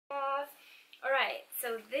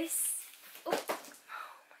so this, oh my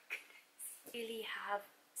goodness, really have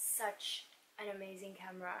such an amazing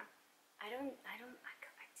camera. I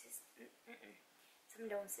just, something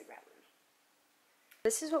don't sit right with me.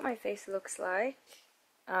 This is what my face looks like,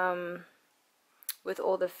 with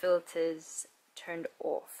all the filters turned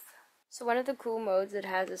off. So one of the cool modes it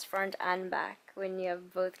has is front and back when you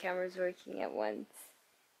have both cameras working at once.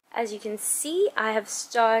 As you can see, I have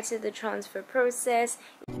started the transfer process.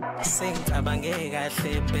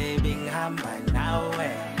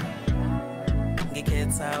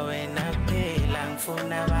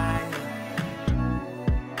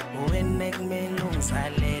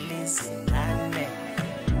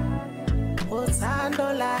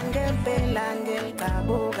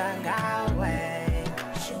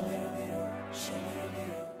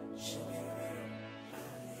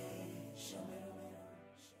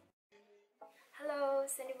 Hello,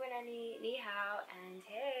 Sanibonani, Ni Hao, and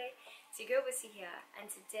hey, it's your girl Busi here, and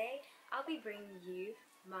today I'll be bringing you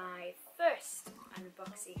my first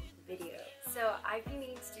unboxing video. So I've been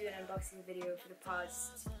meaning to do an unboxing video for the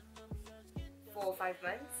past 4 or 5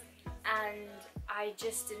 months, and I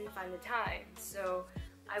just didn't find the time. So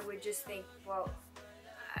I would just think, well,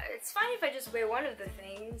 it's fine if I just wear one of the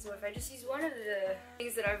things, or if I just use one of the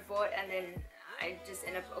things that I've bought and then I just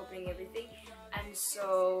end up opening everything, and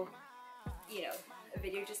so, you know, a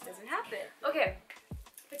video just doesn't happen. Okay,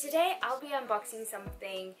 but today I'll be unboxing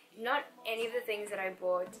something, not any of the things that I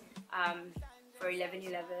bought for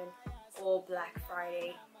 11/11 or Black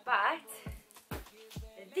Friday, but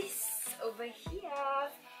this over here.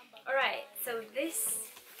 Alright, so this,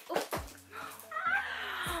 oh.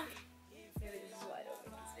 Maybe this is why I don't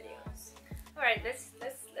make these videos. Alright, let's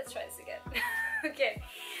try this again. Okay,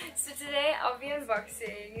 so today I'll be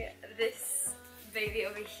unboxing this baby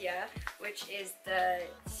over here, which is the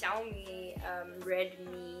XIAOMI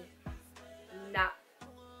Redmi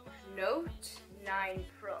Note 9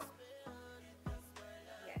 Pro.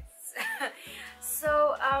 Yes.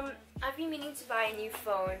 So I've been meaning to buy a new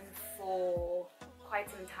phone for quite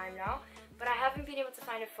some time now, but I haven't been able to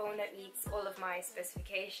find a phone that meets all of my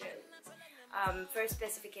specifications. First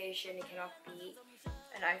specification, it cannot be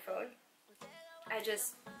an iPhone. I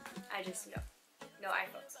just no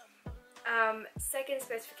iPhones. Second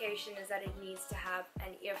specification is that it needs to have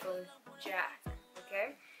an earphone jack,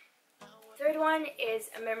 okay? Third one is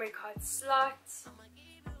a memory card slot,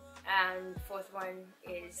 and fourth one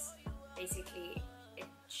is basically it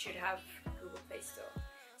should have Google Play Store.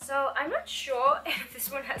 So I'm not sure if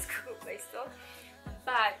this one has Google Play Store,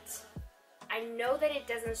 but I know that it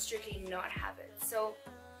doesn't strictly not have it. So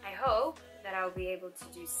I hope that I'll be able to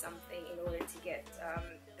do something in order to get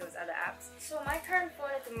those other apps. So my current phone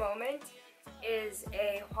at the moment is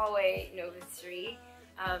a Huawei Nova 3.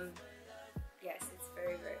 Yes, it's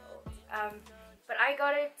very, very old. But I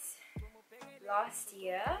got it last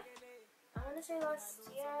year. I want to say last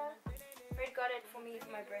year. Fred got it for me for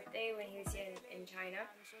my birthday when he was here in China.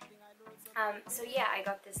 So yeah, I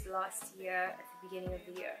got this last year at the beginning of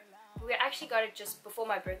the year. We actually got it just before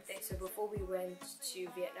my birthday, so before we went to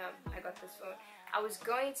Vietnam, I got this phone. I was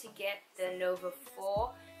going to get the Nova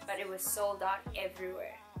 4, but it was sold out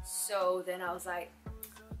everywhere. So then I was like,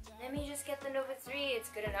 let me just get the Nova 3, it's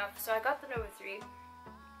good enough. So I got the Nova 3,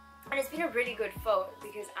 and it's been a really good phone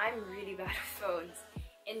because I'm really bad at phones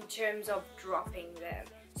in terms of dropping them.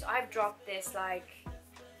 So I've dropped this like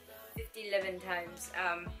 50-11 times,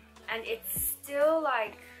 and it's still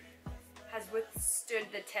like has withstood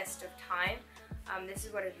the test of time. This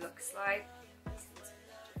is what it looks like.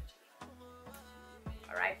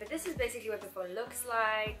 Alright, but this is basically what the phone looks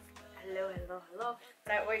like. Hello, hello, hello.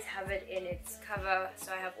 But I always have it in its cover,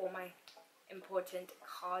 so I have all my important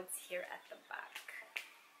cards here at the back.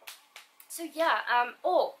 So yeah,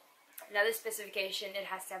 oh, another specification, it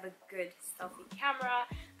has to have a good selfie camera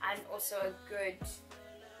and also a good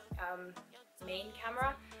main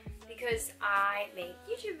camera, because I make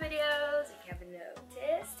YouTube videos, if you haven't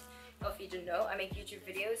noticed, or if you don't know, I make YouTube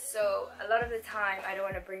videos, so a lot of the time I don't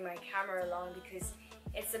want to bring my camera along because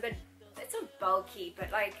it's not bulky,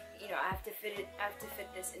 but like, you know, I have to fit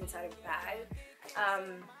this inside a bag,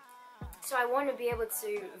 so I want to be able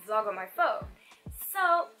to vlog on my phone.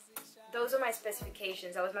 So those are my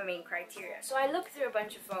specifications, that was my main criteria. So I looked through a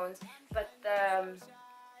bunch of phones, but the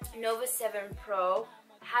Nova 7 Pro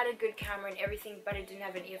had a good camera and everything, but it didn't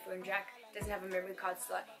have an earphone jack, doesn't have a memory card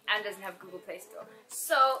slot, and doesn't have Google Play Store.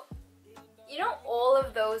 So, you know, all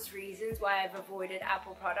of those reasons why I've avoided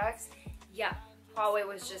Apple products, yeah, Huawei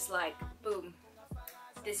was just like, boom,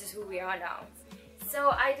 this is who we are now.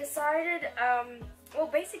 So I decided, well,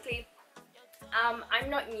 basically, I'm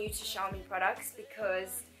not new to Xiaomi products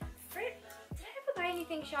because, did I ever buy any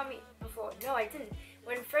anything Xiaomi before? No, I didn't.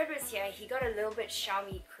 When Fred was here, he got a little bit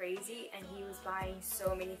Xiaomi crazy and he was buying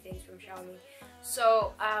so many things from Xiaomi.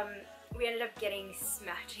 So we ended up getting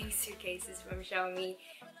matching suitcases from Xiaomi.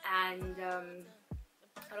 And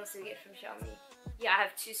what else did we get from Xiaomi? Yeah, I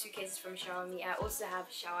have 2 suitcases from Xiaomi. I also have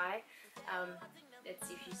Xiaoai. Let's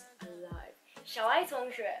see if she's alive. Xiaoai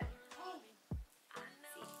同学.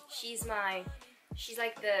 She's like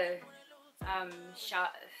the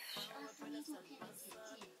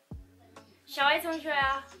Xiaoai 同学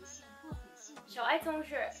啊. Xiaoai 同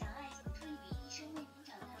学.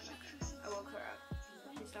 I woke her up.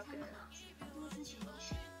 She's not gonna.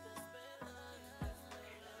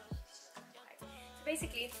 So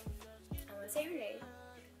basically, I won't say her name,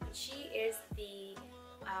 but she is the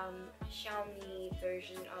Xiaomi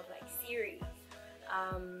version of like Siri,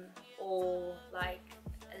 or like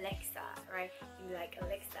Alexa, right? You can be like,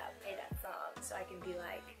 Alexa, play that song. So I can be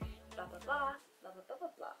like, blah blah blah, blah blah blah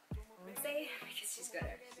blah blah. I won't say because she's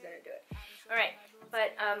gonna do it. All right,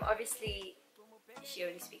 but obviously she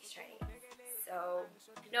only speaks Chinese. So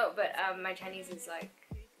no, but my Chinese is like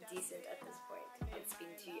decent at this point. It's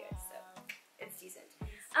been 2 years, so it's decent.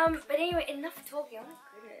 But anyway, enough talking. Oh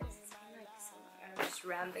my goodness, it's been like so long. I'm just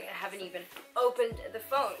rambling. I haven't even opened the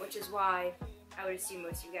phone, which is why I would assume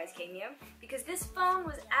most of you guys came here, because this phone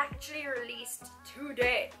was actually released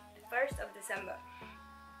today, 1st of December.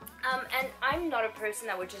 And I'm not a person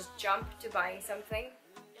that would just jump to buying something.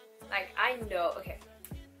 Like, I know, okay,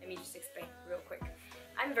 let me just explain real quick.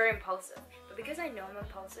 I'm very impulsive, but because I know I'm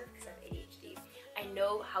impulsive, because I have ADHD, I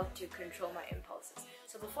know how to control my impulses.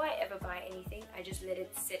 So before I ever buy anything, I just let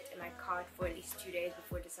it sit in my cart for at least 2 days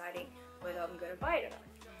before deciding whether I'm going to buy it or not.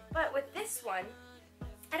 But with this one,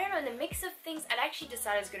 I don't know, in the mix of things, I'd actually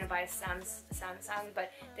decided I was going to buy a Samsung,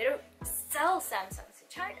 but they don't sell Samsungs in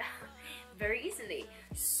China very easily.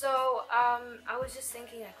 So I was just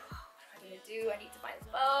thinking like, oh, what am I going to do? I need to buy the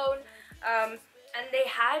phone. And they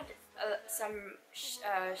had some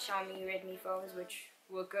Xiaomi Redmi phones which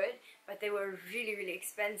were good, but they were really, really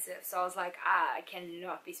expensive. So I was like, I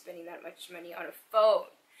cannot be spending that much money on a phone.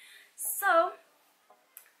 So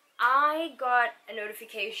I got a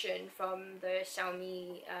notification from the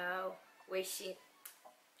Xiaomi WeChat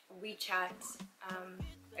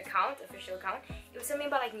account, official account. It was something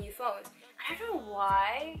about like new phones. I don't know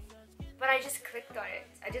why, but I just clicked on it.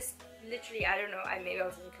 I just literally, I don't know, maybe I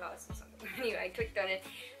was in class or something. Anyway, I clicked on it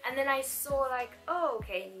and then I saw like, oh,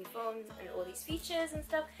 okay, new phones and all these features and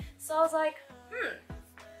stuff. So I was like,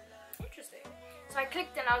 interesting. So I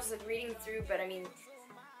clicked and I was like reading through, but I mean,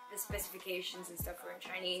 the specifications and stuff were in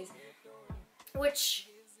Chinese, which,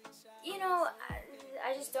 you know,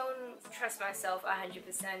 I just don't trust myself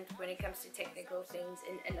 100% when it comes to technical things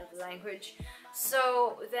in another language.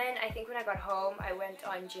 So then I think when I got home, I went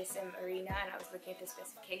on GSM Arena and I was looking at the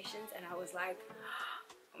specifications and I was like,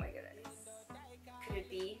 oh my goodness, could it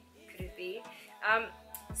be? Could it be?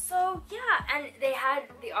 So yeah, and they had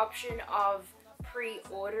the option of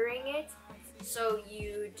pre-ordering it. So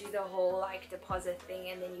you do the whole like deposit thing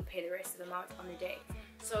and then you pay the rest of the amount on the day.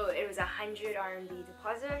 So it was 100 RMB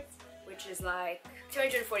deposit, which is like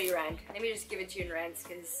 240 Rand. Let me just give it to you in rands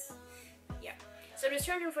because, yeah. So it was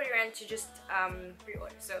 240 Rand to just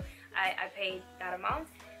pre-order. So I paid that amount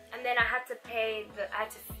and then I had to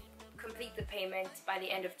complete the payment by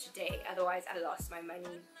the end of today. Otherwise I lost my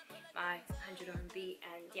money, my 100 RMB,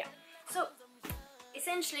 and yeah. So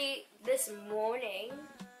essentially this morning,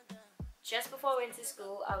 just before I went to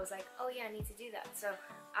school, I was like, oh yeah, I need to do that. So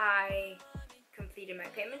I completed my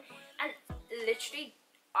payment, and literally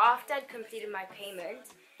after I'd completed my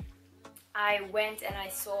payment, I went and I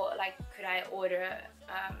saw like, could I order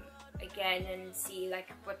again and see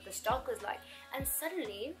like what the stock was like. And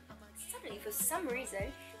suddenly for some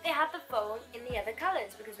reason, they had the phone in the other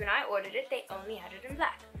colors, because when I ordered it, they only had it in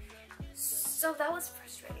black. So that was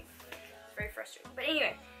frustrating, very frustrating. But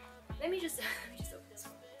anyway, let me just open this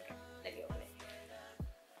one. Okay, let me open it.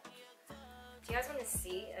 Do you guys want to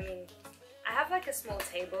see? I mean, I have like a small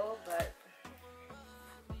table, but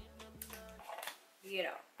you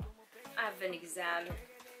know, I have an exam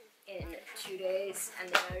in 2 days and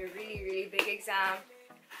then a really, really big exam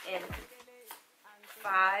in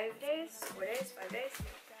 5 days, 4 days, 5 days.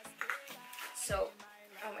 So,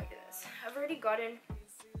 oh my goodness, I've already gotten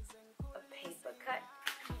a paper cut.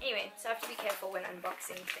 Anyway, so I have to be careful when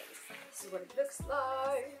unboxing things. This is what it looks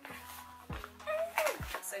like.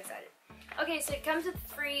 I'm so excited. Okay, so it comes with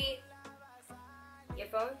free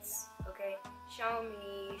earphones. Okay,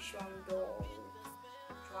 Xiaomi Shuangdong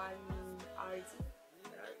Chuan RZ.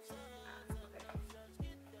 Okay.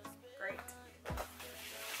 Great.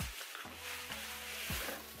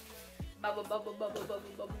 Bubble, bubble, bubble,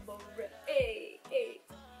 bubble, bubble, bubble. Hey, hey.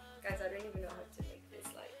 Guys, I don't even know how to make this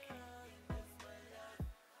like.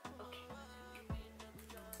 Okay.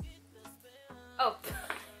 Oh.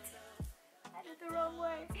 I did the wrong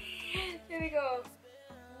way. Here we go.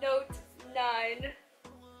 Note 9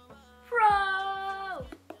 Pro.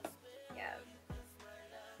 Yeah.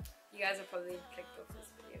 You guys have probably clicked off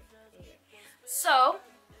this video. Anyway. So,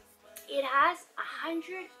 it has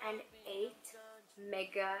 108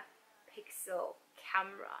 megapixel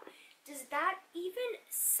camera. Does that even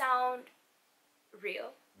sound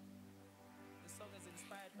real?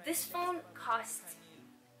 This phone costs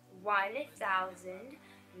 1,999.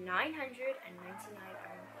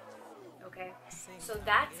 Okay, so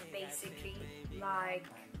that's basically like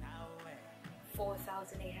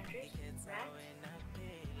 4,800 rand.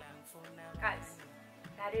 Guys,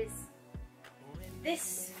 that is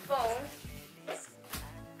this phone.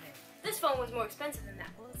 This phone was more expensive than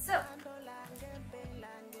that. So,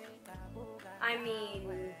 I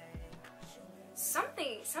mean,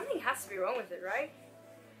 something has to be wrong with it, right?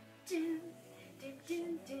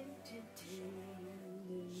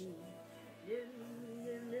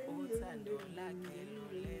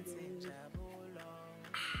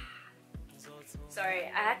 Sorry, I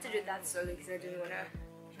had to do that slowly because I didn't want to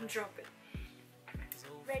drop it.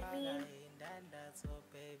 Redmi.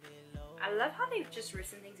 I love how they've just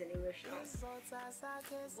written things in English now.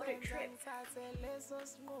 What a trip.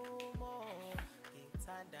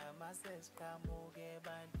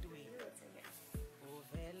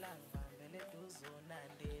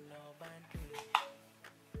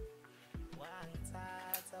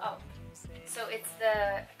 Oh, so it's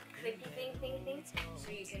the clicky thing,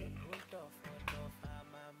 so you can.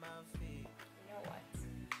 You know what?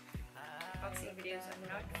 Unboxing videos are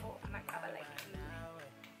not for my cover like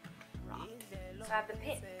wrong. So I have the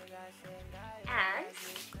pin and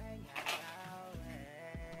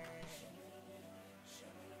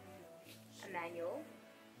a manual.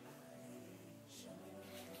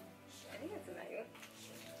 I think it's a manual.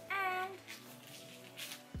 And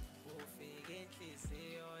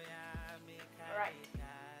alright.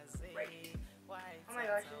 Great. Oh my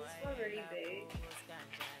gosh, is this one really big?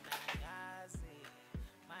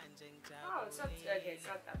 Oh, it's not okay, it's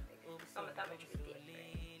not that big. It's not that much of a deal.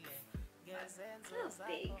 It's a little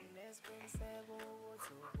big.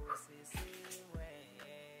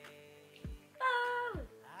 Oh!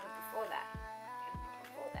 Before that.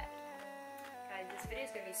 Guys, this video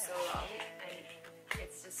is gonna be so long and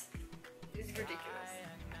it's ridiculous.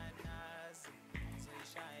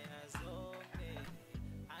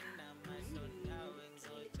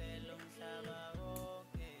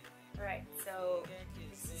 Alright, so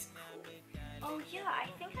this is cool. Oh yeah, I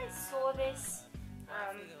think I saw this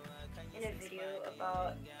in a video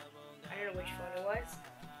about, I don't know which phone it was,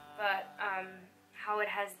 but how it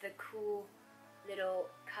has the cool little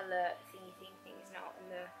color things now in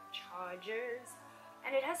the chargers,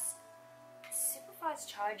 and it has super fast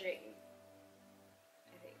charging,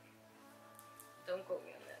 I think. Don't quote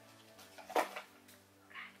me on that.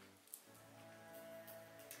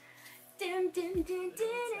 Dun, dun, dun,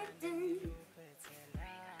 dun, dun.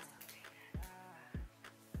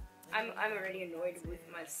 I'm already annoyed with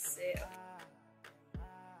myself. I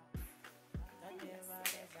think that's oh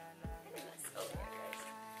yeah, guys.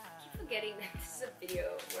 I keep forgetting that this is a video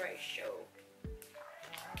where I show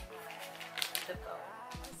the phone.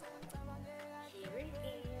 Here it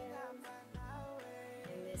is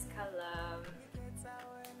in this color.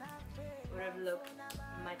 Would have looked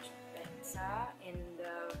much better in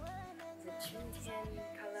the 210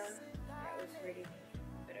 color. That was really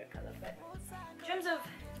better color, but in terms of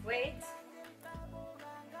weight,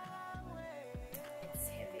 it's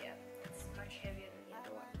heavier. It's much heavier than the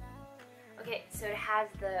other one. Okay, so it has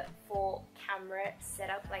the 4 camera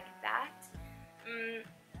setup like that.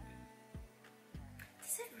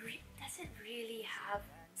 Does it really have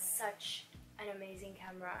such an amazing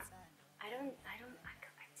camera? I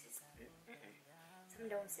just something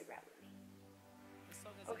don't sit right with me.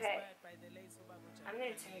 Okay, I'm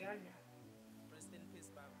gonna turn it on now.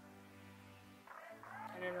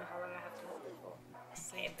 I don't know how long I have to hold it for.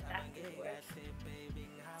 Okay, but that didn't work.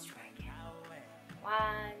 Let's try again.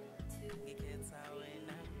 1, 2, 3,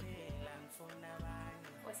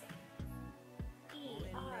 4 seconds.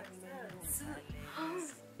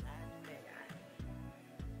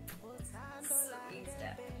 Sweet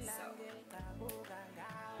step. So.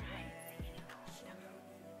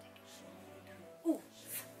 Ooh,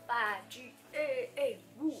 5G,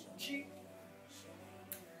 woo, G.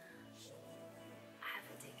 I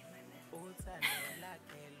haven't taken my meds.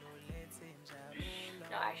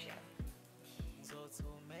 No, actually.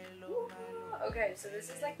 Okay, so this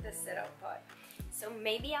is like the setup part. So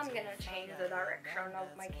maybe I'm gonna change the direction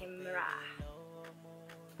of my camera.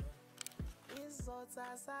 The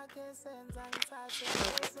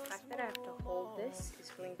fact that I have to hold this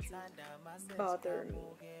is going to bother me.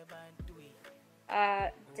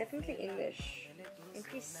 Definitely English.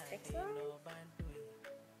 Increase text line?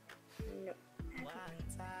 No.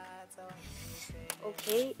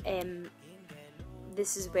 Okay,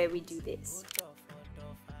 this is where we do this.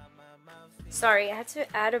 Sorry, I had to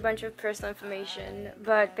add a bunch of personal information,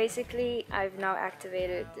 but basically I've now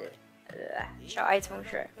activated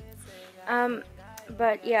XIAOMI.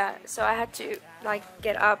 But yeah, so I had to like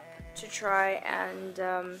get up to try and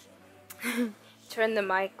turn the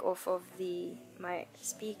mic off of my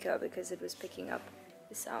speaker because it was picking up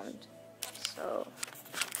the sound. So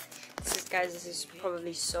this is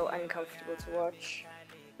probably so uncomfortable to watch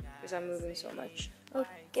because I'm moving so much.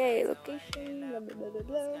 Okay, location, blah blah blah blah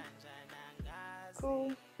blah.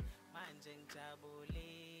 Cool.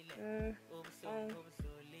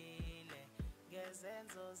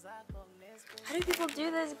 How do people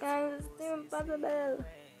do this, guys? Blah blah blah.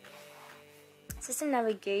 System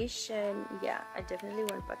navigation. Yeah, I definitely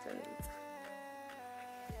want buttons.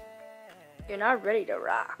 You're not ready to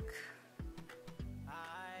rock.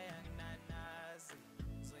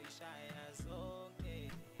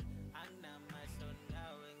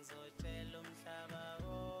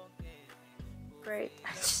 Great.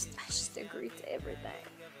 I just agree to everything.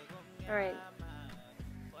 Alright.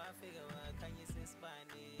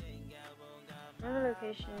 Other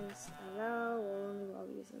locations allow while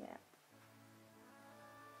using the app.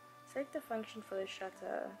 Select the function for the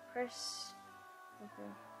shutter. Press. Okay.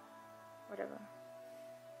 Whatever.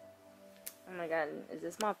 Oh my god, is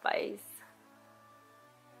this my face?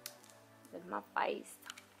 Is my face?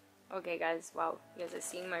 Okay guys, wow. You guys are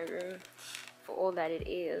seeing my room for all that it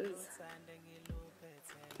is.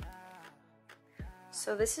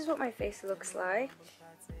 So this is what my face looks like.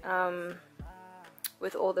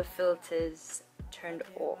 With all the filters turned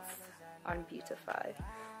off on Beautify.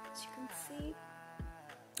 As you can see,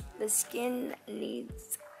 the skin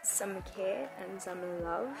needs some care and some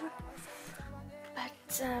love.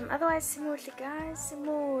 But otherwise, simultaneously, guys,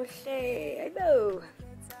 simultaneously. I know.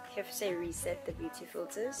 You have to say reset the beauty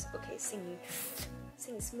filters. Okay, sing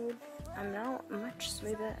smooth. I'm now much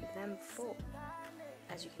smoother than before,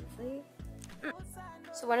 as you can see.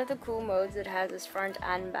 So one of the cool modes it has is front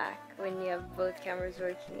and back when you have both cameras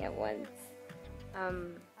working at once.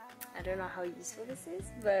 I don't know how useful this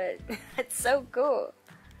is, but it's so cool.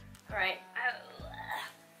 Alright,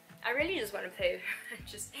 I really just want to play,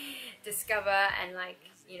 just discover and like,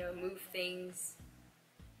 you know, move things.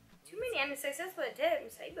 Too many unsuccessful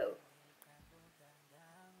attempts, hey boo.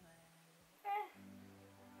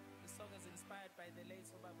 The song is inspired by the late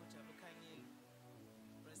Mjiyakho.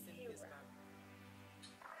 Rest in peace, man.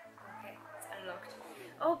 Okay, it's unlocked.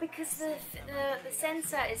 Oh, because the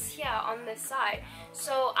sensor is here on the side,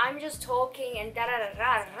 so I'm just talking and da da da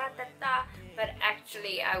da da da da, but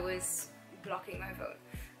actually I was blocking my phone.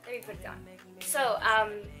 Let me put it down. So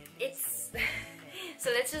it's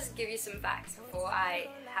so let's just give you some facts before I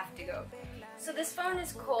have to go. So this phone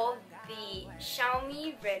is called the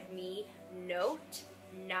XIAOMI REDMI Note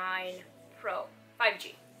 9 Pro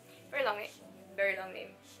 5G. Very long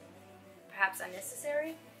name. Perhaps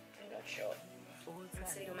unnecessary. I'm not sure. I'm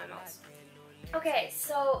sitting on my mouse. Okay,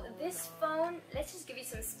 so this phone, let's just give you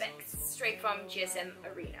some specs straight from GSM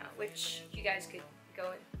Arena, which you guys could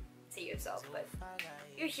go and see yourself, but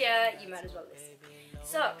you're here, you might as well listen.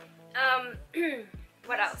 So,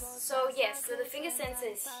 what else? So yes, so the finger sensor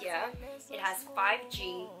is here. It has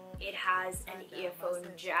 5G. It has an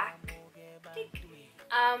earphone jack. Tick.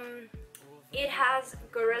 It has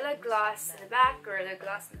Gorilla Glass in the back, Gorilla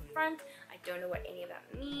Glass in the front. I don't know what any of that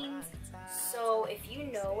means. So if you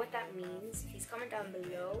know what that means, please comment down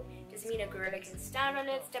below. Does it mean a gorilla can stand on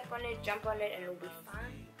it, step on it, jump on it, and it'll be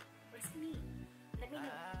fine? What does it mean? Let me know.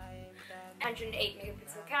 108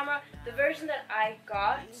 megapixel camera. The version that I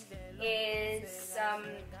got is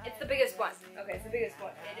it's the biggest one. Okay, it's the biggest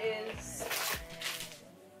one. It is,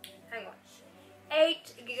 hang on,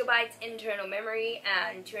 8 gigabytes internal memory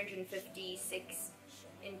and 256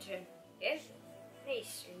 internal. Yes,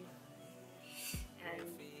 and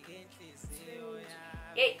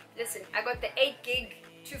yeah, listen, I got the 8 gig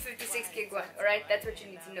 256 gig one. All right, that's what you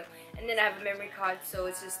need to know. And then I have a memory card, so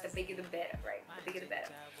it's just the bigger the better, right? The bigger the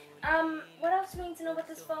better. What else do we need to know about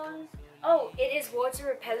this phone? Oh, it is water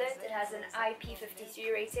repellent. It has an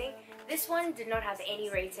IP53 rating. This one did not have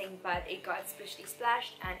any rating, but it got splishly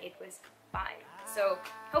splashed and it was fine. So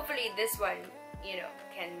hopefully this one you know,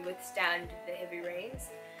 can withstand the heavy rains.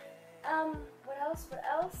 What else?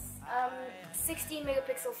 16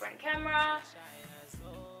 megapixel front camera,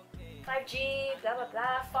 5G, blah blah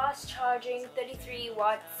blah, fast charging, 33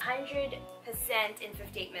 watts, 100% in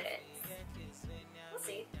 58 minutes. We'll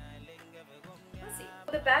see. We'll see.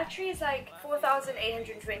 The battery is like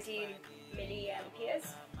 4,820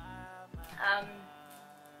 milliamperes.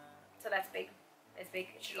 So that's big. It's big.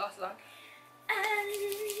 It should last long.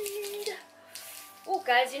 And oh,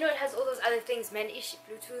 guys, you know it has all those other things: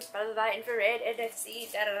 Bluetooth, blah blah blah, infrared,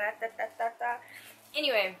 NFC, da da da da da da.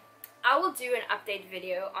 Anyway, I will do an update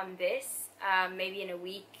video on this, maybe in a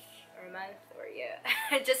week or a month or a year,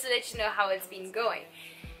 just to let you know how it's been going.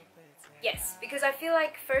 Yes, because I feel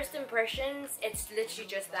like first impressions, it's literally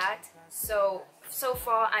just that. So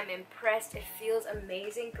far I'm impressed. It feels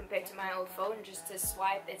amazing compared to my old phone. Just to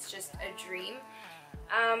swipe, it's just a dream.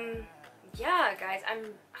 Yeah, guys,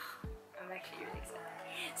 I'm actually really excited.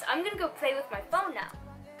 So I'm gonna go play with my phone now.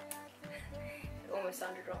 It almost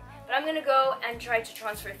sounded wrong. But I'm gonna go and try to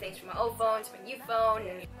transfer things from my old phone to my new phone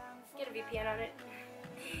and get a VPN on it.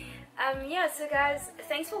 Yeah, so guys,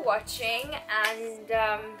 thanks for watching, and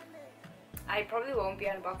I probably won't be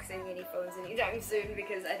unboxing any phones anytime soon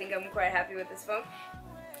because I think I'm quite happy with this phone.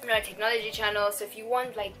 I'm not a technology channel, so if you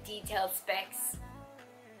want like detailed specs,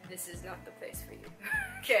 this is not the place for you.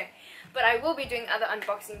 Okay, but I will be doing other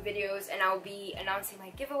unboxing videos, and I'll be announcing my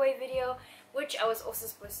giveaway video, which I was also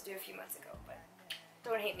supposed to do a few months ago, but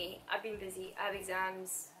don't hate me. I've been busy. I have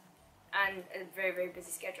exams and a very, very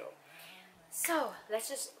busy schedule. So let's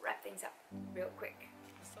just wrap things up real quick.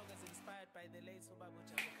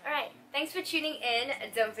 Alright, thanks for tuning in.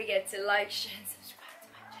 Don't forget to like, share, and subscribe to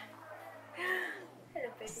my channel. Hello,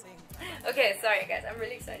 baby. Okay, sorry guys, I'm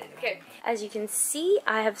really excited. Okay, as you can see,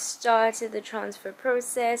 I have started the transfer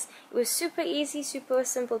process. It was super easy, super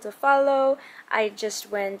simple to follow. I just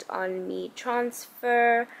went on Me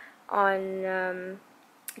Transfer on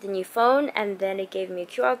the new phone, and then it gave me a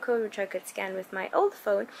QR code which I could scan with my old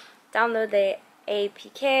phone, download the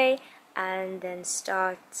APK, and then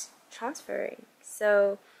start transferring.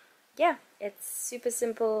 So yeah, it's super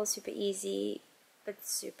simple, super easy, but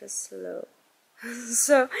super slow.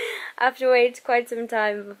 So I have to wait quite some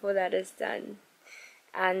time before that is done,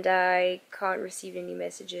 and I can't receive any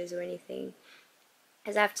messages or anything,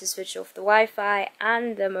 as I have to switch off the Wi-Fi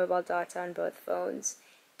and the mobile data on both phones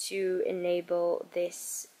to enable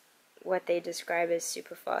this, what they describe as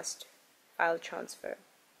super fast file transfer.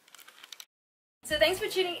 So thanks for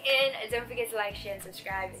tuning in. Don't forget to like, share, and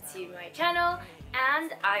subscribe to my channel,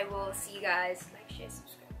 and I will see you guys. Like, share,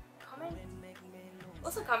 subscribe, comment.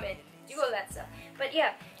 Also comment, do all that stuff. But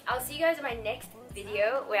yeah, I'll see you guys in my next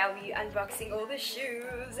video where I'll be unboxing all the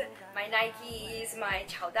shoes, my Nikes, my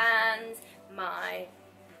Chaodans, my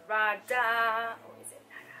Prada, what is it?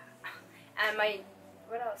 And my,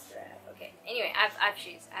 what else do I have? Okay, anyway, I have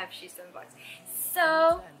shoes. I have shoes to unbox.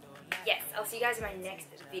 So yes, I'll see you guys in my next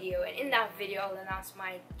video, and in that video I'll announce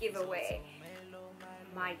my giveaway,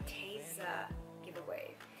 my Taser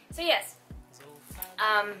giveaway. So yes,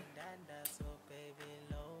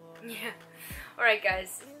 yeah. Alright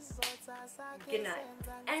guys, good night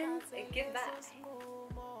and goodbye.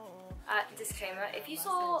 Disclaimer, if you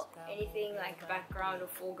saw anything like background or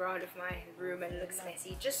foreground of my room and it looks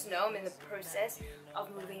messy, just know I'm in the process of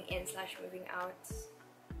moving in / moving out.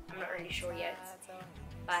 I'm not really sure yet,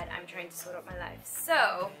 but I'm trying to sort out my life.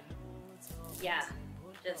 So yeah,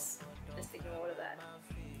 just ignore all of that.